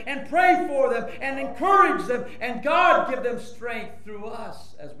to them and pray for them and encourage them, and God give them strength through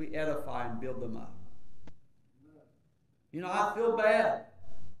us as we edify and build them up. You know, I feel bad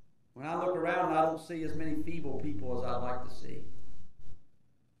when I look around and I don't see as many feeble people as I'd like to see.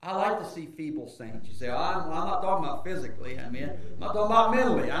 I like to see feeble saints. You say, I'm not talking about physically. I'm not talking about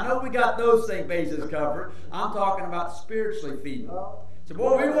mentally. I know we got those same bases covered. I'm talking about spiritually feeble. So,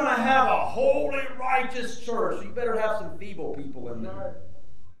 boy, we want to have a holy, righteous church. So you better have some feeble people in there.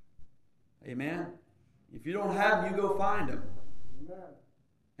 Amen? If you don't have them, you go find them.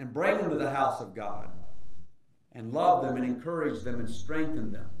 And bring them to the house of God. And love them and encourage them and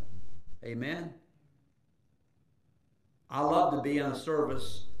strengthen them. Amen. I love to be in a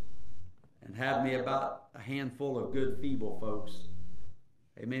service and have me about a handful of good feeble folks.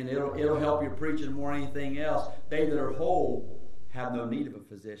 Amen. It'll help your preaching more than anything else. They that are whole have no need of a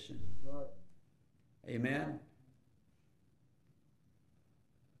physician. Amen.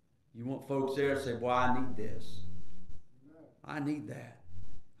 You want folks there to say, boy, I need this. I need that.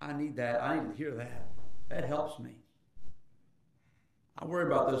 I need that. I need to hear that. That helps me. I worry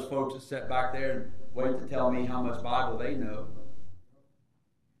about those folks that sit back there and wait to tell me how much Bible they know.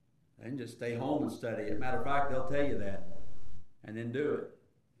 They can just stay home and study it. Matter of fact, they'll tell you that and then do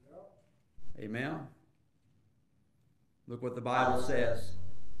it. Amen? Look what the Bible says.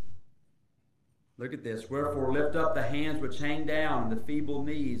 Look at this. Wherefore lift up the hands which hang down and the feeble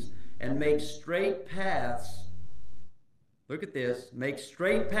knees, and make straight paths. Look at this. Make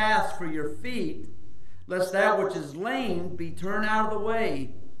straight paths for your feet, lest that which is lame be turned out of the way,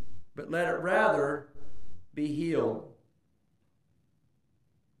 but let it rather be healed.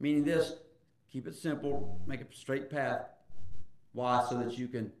 Meaning this, keep it simple, make a straight path. Why? So that you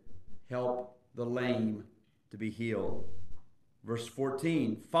can help the lame to be healed. Verse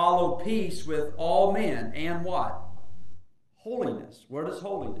 14, follow peace with all men, and what? Holiness. Where does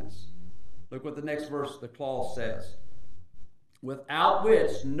holiness? Look what the next verse, the clause says. Without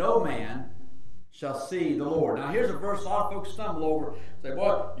which no man shall see the Lord. Now here's a verse a lot of folks stumble over. Say,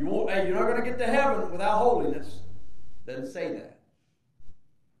 boy, you're not going to get to heaven without holiness. Doesn't say that.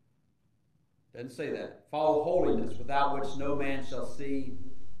 Doesn't say that. Follow holiness, without which no man shall see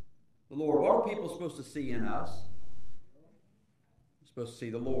the Lord. What are people supposed to see in us? They're supposed to see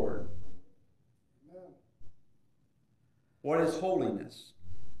the Lord. What is holiness?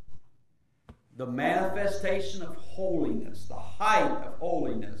 The manifestation of holiness, the height of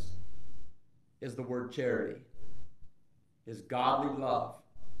holiness, is the word charity, is godly love.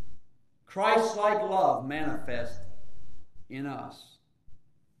 Christ-like love manifest in us.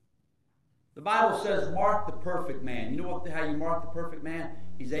 The Bible says, mark the perfect man. You know how you mark the perfect man?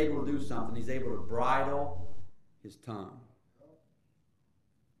 He's able to do something. He's able to bridle his tongue.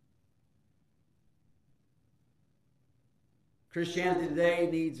 Christianity today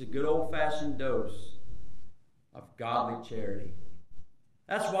needs a good old-fashioned dose of godly charity.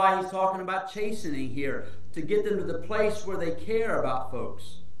 That's why he's talking about chastening here, to get them to the place where they care about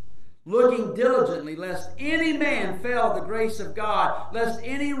folks. Looking diligently, lest any man fail the grace of God, lest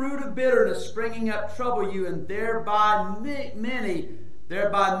any root of bitterness springing up trouble you, and thereby many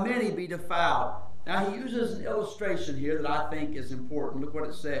be defiled. Now he uses an illustration here that I think is important. Look what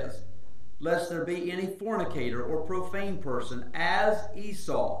it says. Lest there be any fornicator or profane person, as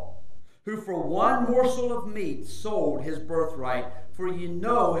Esau, who for one morsel of meat sold his birthright. For you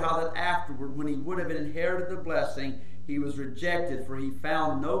know how that afterward, when he would have inherited the blessing, he was rejected, for he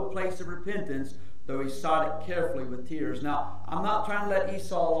found no place of repentance, though he sought it carefully with tears. Now, I'm not trying to let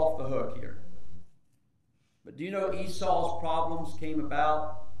Esau off the hook here. But do you know Esau's problems came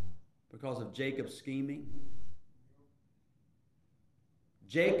about because of Jacob's scheming?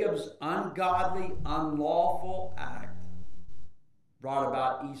 Jacob's ungodly, unlawful act brought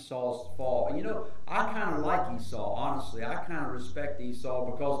about Esau's fall. And you know, I kind of like Esau, honestly. I kind of respect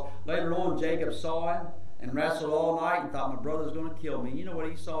Esau because later on Jacob saw him and wrestled all night and thought my brother's going to kill me. You know what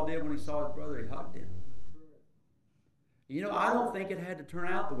Esau did when he saw his brother? He hugged him. You know, I don't think it had to turn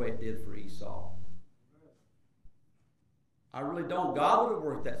out the way it did for Esau. I really don't. God would have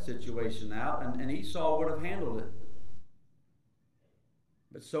worked that situation out, and Esau would have handled it.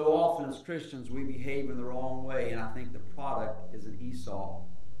 But so often as Christians, we behave in the wrong way, and I think the product is an Esau.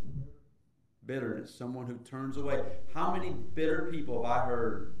 Bitterness, someone who turns away. How many bitter people have I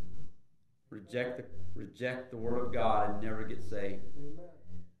heard reject the Word of God and never get saved?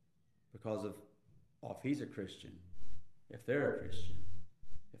 Because of, if he's a Christian, if they're a Christian,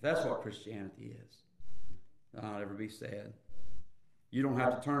 if that's what Christianity is, then I'll never be sad. You don't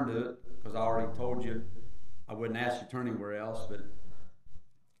have to turn to it, because I already told you I wouldn't ask you to turn anywhere else, but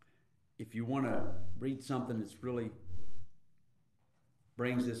if you want to read something that's really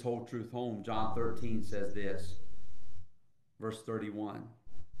brings this whole truth home, John 13 says this, verse 31.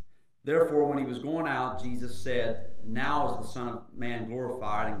 Therefore, when he was going out, Jesus said, now is the Son of Man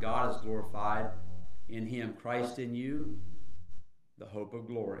glorified, and God is glorified in him. Christ in you, the hope of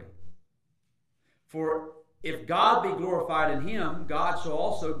glory. For if God be glorified in him, God shall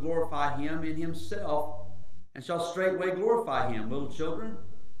also glorify him in himself, and shall straightway glorify him. Little children,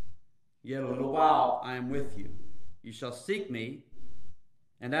 yet a little while I am with you. You shall seek me.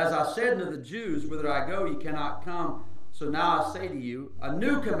 And as I said unto the Jews, whither I go, you cannot come. So now I say to you, a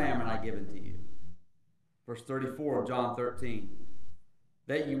new commandment I give unto you. Verse 34 of John 13.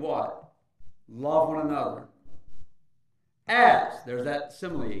 That you what? Love one another. As, there's that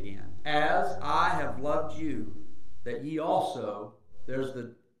simile again. As I have loved you, that ye also, there's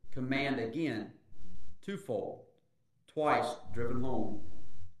the command again, twofold, twice driven home,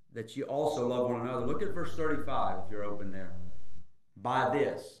 that you also love one another. Look at verse 35 if you're open there. By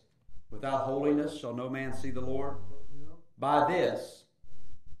this, without holiness shall no man see the Lord. By this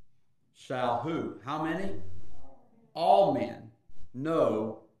shall who? How many? All men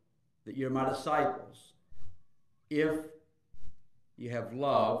know that you're my disciples, if you have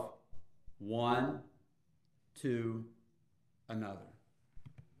love one to another.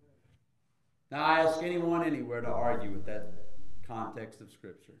 Now I ask anyone anywhere to argue with that context of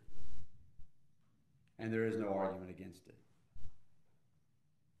Scripture, and there is no argument against it.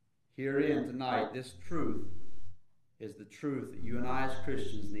 Herein tonight, this truth is the truth that you and I as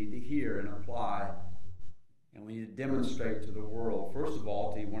Christians need to hear and apply, and we need to demonstrate to the world. First of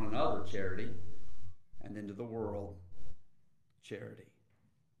all, to one another, charity, and then to the world, charity.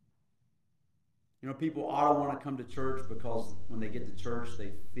 You know, people ought to want to come to church because when they get to church,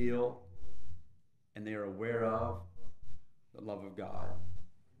 they feel and they are aware of the love of God.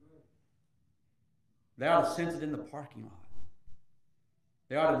 They ought to sense it in the parking lot.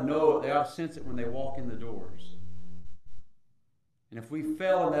 They ought to know it. They ought to sense it when they walk in the doors. And if we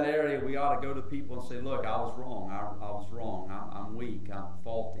fail in that area, we ought to go to people and say, look, I was wrong. I was wrong. I'm weak. I'm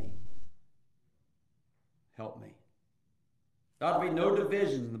faulty. Help me. There ought to be no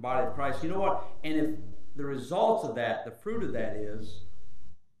division in the body of Christ. You know what? And if the results of that, the fruit of that is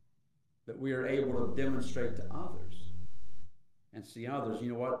that we are able to demonstrate to others and see others,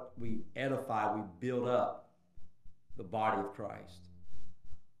 you know what? We edify, we build up the body of Christ.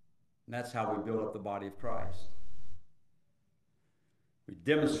 And that's how we build up the body of Christ. We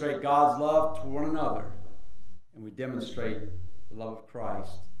demonstrate God's love to one another, and we demonstrate the love of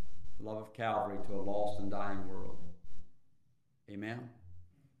Christ, the love of Calvary to a lost and dying world. Amen?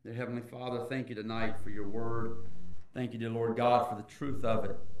 Dear Heavenly Father, thank you tonight for your word. Thank you, dear Lord God, for the truth of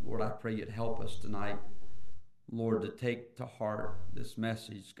it. Lord, I pray you'd help us tonight, Lord, to take to heart this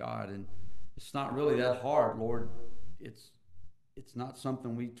message, God. And it's not really that hard, Lord. It's not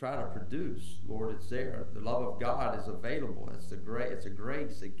something we try to produce, Lord. It's there. The love of God is available. It's a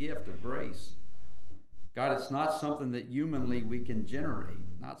grace, a gift of grace. God, it's not something that humanly we can generate,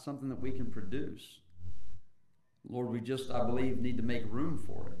 not something that we can produce. Lord, we just, I believe, need to make room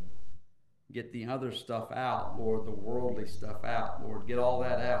for it. Get the other stuff out, Lord, the worldly stuff out. Lord, get all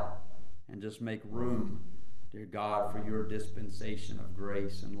that out and just make room, dear God, for your dispensation of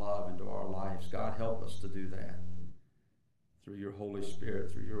grace and love into our lives. God, help us to do that through your Holy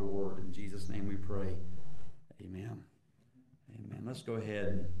Spirit, through your word. In Jesus' name we pray. Amen. Amen. Let's go ahead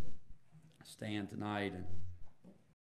and stand tonight and